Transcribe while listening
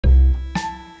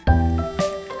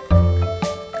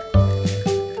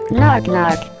Knock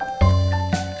knock.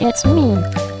 It's me,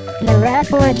 the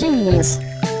Ratboy Genius.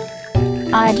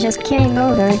 I just came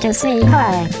over to say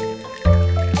hi.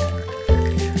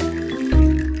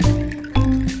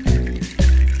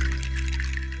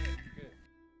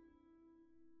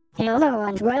 Hello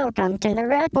and welcome to the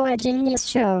Ratboy Genius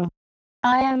show.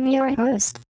 I am your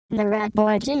host, the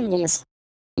Ratboy Genius.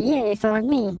 Yay for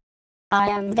me. I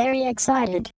am very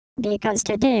excited, because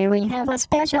today we have a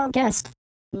special guest.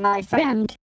 My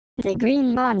friend, the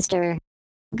Green Monster.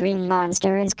 Green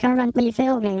Monster is currently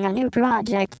filming a new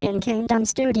project in Kingdom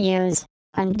Studios,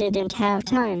 and didn't have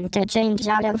time to change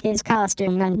out of his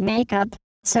costume and makeup,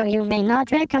 so you may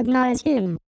not recognize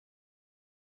him.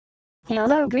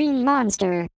 Hello Green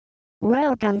Monster.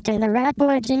 Welcome to the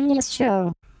Ratboy Genius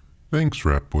show. Thanks,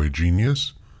 Ratboy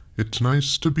Genius. It's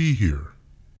nice to be here.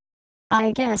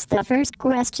 I guess the first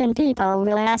question people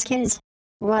will ask is,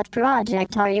 what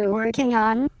project are you working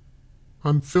on?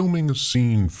 I'm filming a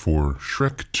scene for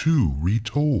Shrek 2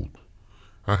 Retold.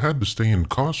 I had to stay in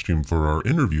costume for our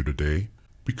interview today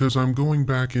because I'm going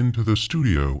back into the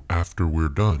studio after we're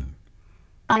done.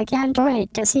 I can't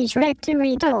wait to see Shrek 2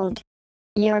 Retold.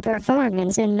 Your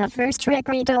performance in the first Shrek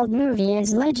Retold movie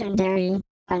is legendary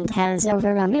and has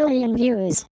over 1 million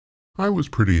views. I was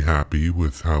pretty happy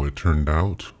with how it turned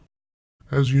out.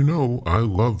 As you know, I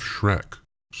love Shrek,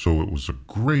 so it was a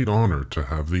great honor to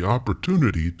have the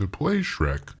opportunity to play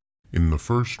Shrek in the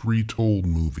first Retold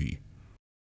movie.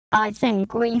 I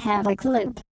think we have a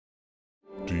clip.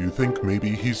 Do you think maybe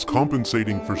he's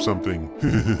compensating for something?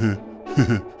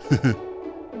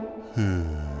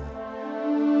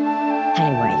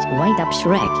 Anyways, wind up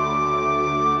Shrek.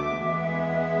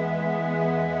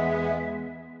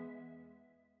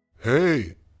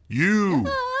 Hey, you!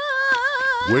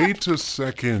 Wait a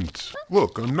second.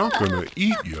 Look, I'm not gonna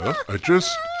eat ya. I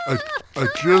just...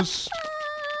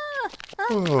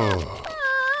 Oh.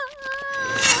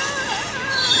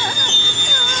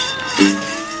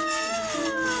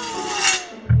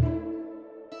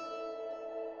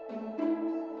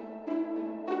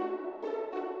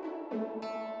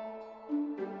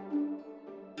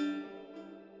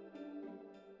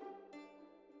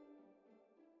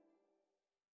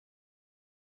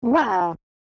 Wow!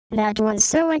 That was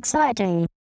so exciting.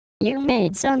 You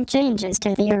made some changes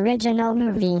to the original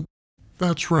movie.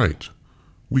 That's right.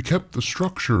 We kept the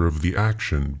structure of the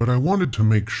action, but I wanted to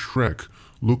make Shrek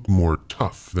look more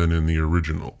tough than in the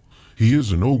original. He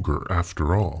is an ogre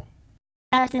after all.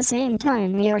 At the same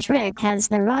time, your Shrek has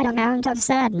the right amount of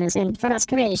sadness and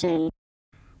frustration.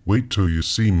 Wait till you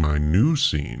see my new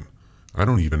scene. I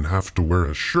don't even have to wear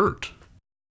a shirt.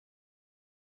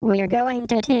 We're going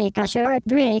to take a short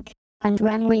break, and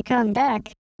when we come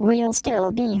back, we'll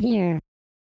still be here.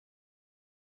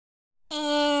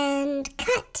 And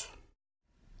cut.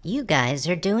 You guys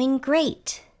are doing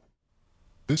great.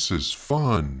 This is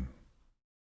fun.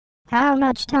 How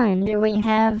much time do we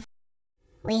have?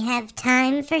 We have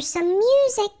time for some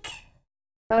music.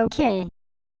 Okay.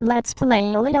 Let's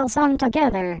play a little song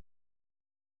together.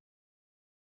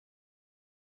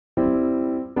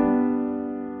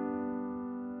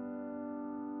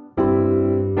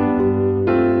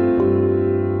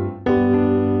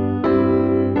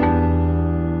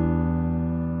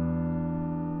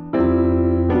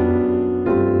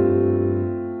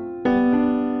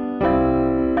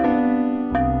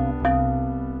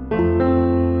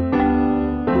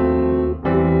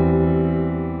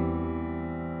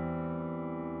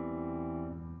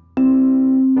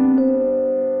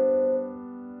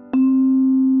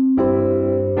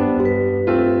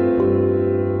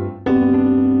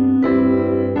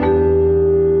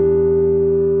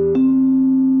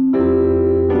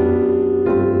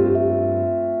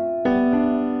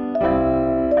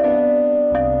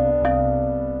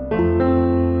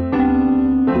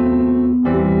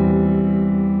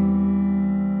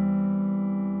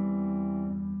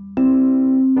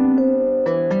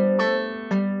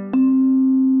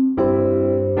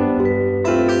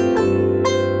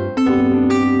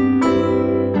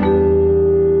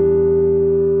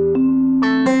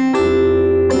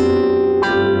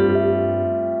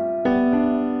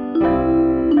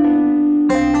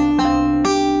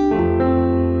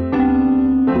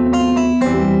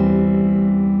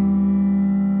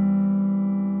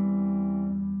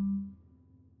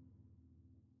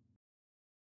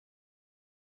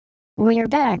 We're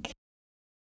back.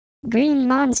 Green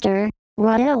Monster,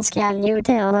 what else can you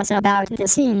tell us about the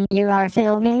scene you are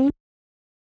filming?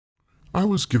 I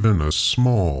was given a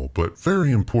small but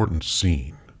very important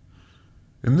scene.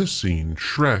 In this scene,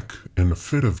 Shrek, in a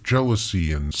fit of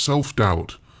jealousy and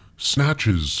self-doubt,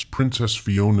 snatches Princess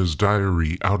Fiona's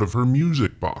diary out of her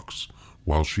music box,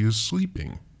 while she is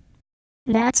sleeping.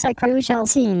 That's a crucial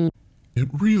scene. It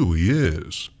really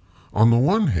is. On the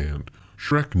one hand,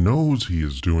 Shrek knows he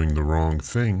is doing the wrong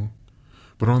thing,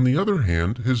 but on the other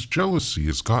hand, his jealousy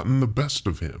has gotten the best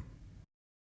of him.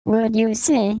 Would you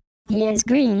say he is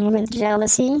green with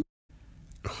jealousy?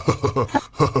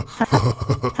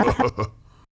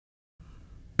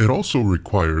 It also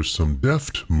requires some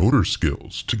deft motor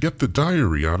skills to get the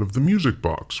diary out of the music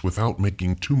box without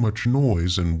making too much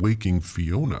noise and waking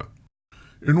Fiona.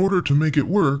 In order to make it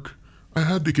work, I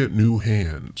had to get new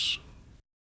hands.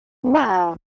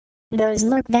 Wow, those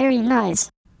look very nice.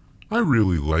 I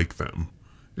really like them.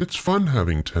 It's fun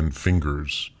having 10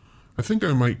 fingers. I think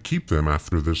I might keep them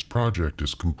after this project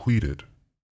is completed.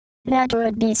 That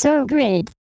would be so great.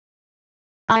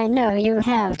 I know you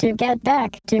have to get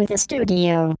back to the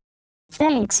studio.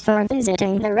 Thanks for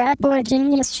visiting the Ratboy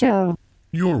Genius show.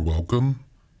 You're welcome.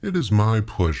 It is my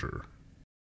pleasure.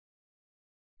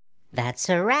 That's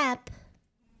a wrap.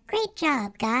 Great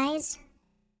job, guys.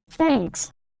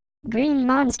 Thanks. Green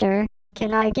Monster,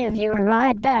 can I give you a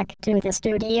ride back to the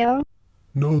studio?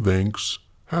 No thanks.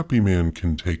 Happyman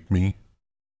can take me.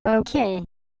 Okay.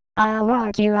 I'll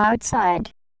walk you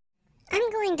outside. I'm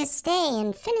going to stay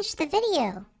and finish the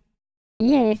video.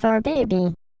 Yay for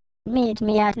baby. Meet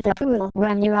me at the pool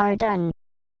when you are done.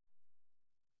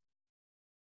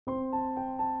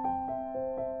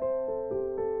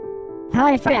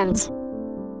 Hi friends.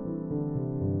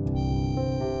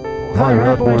 Hi,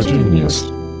 Ratboy Genius.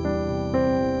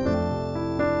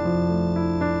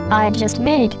 I just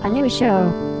made a new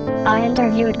show. I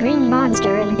interviewed Green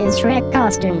Monster in his Shrek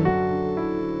costume.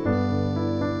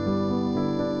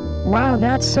 Wow,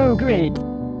 that's so great.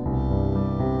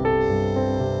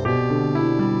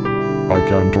 I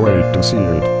can't wait to see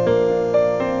it.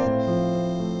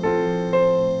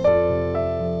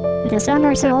 The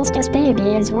summer Solstice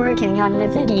Baby is working on the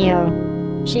video.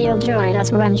 She'll join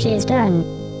us when she's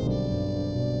done.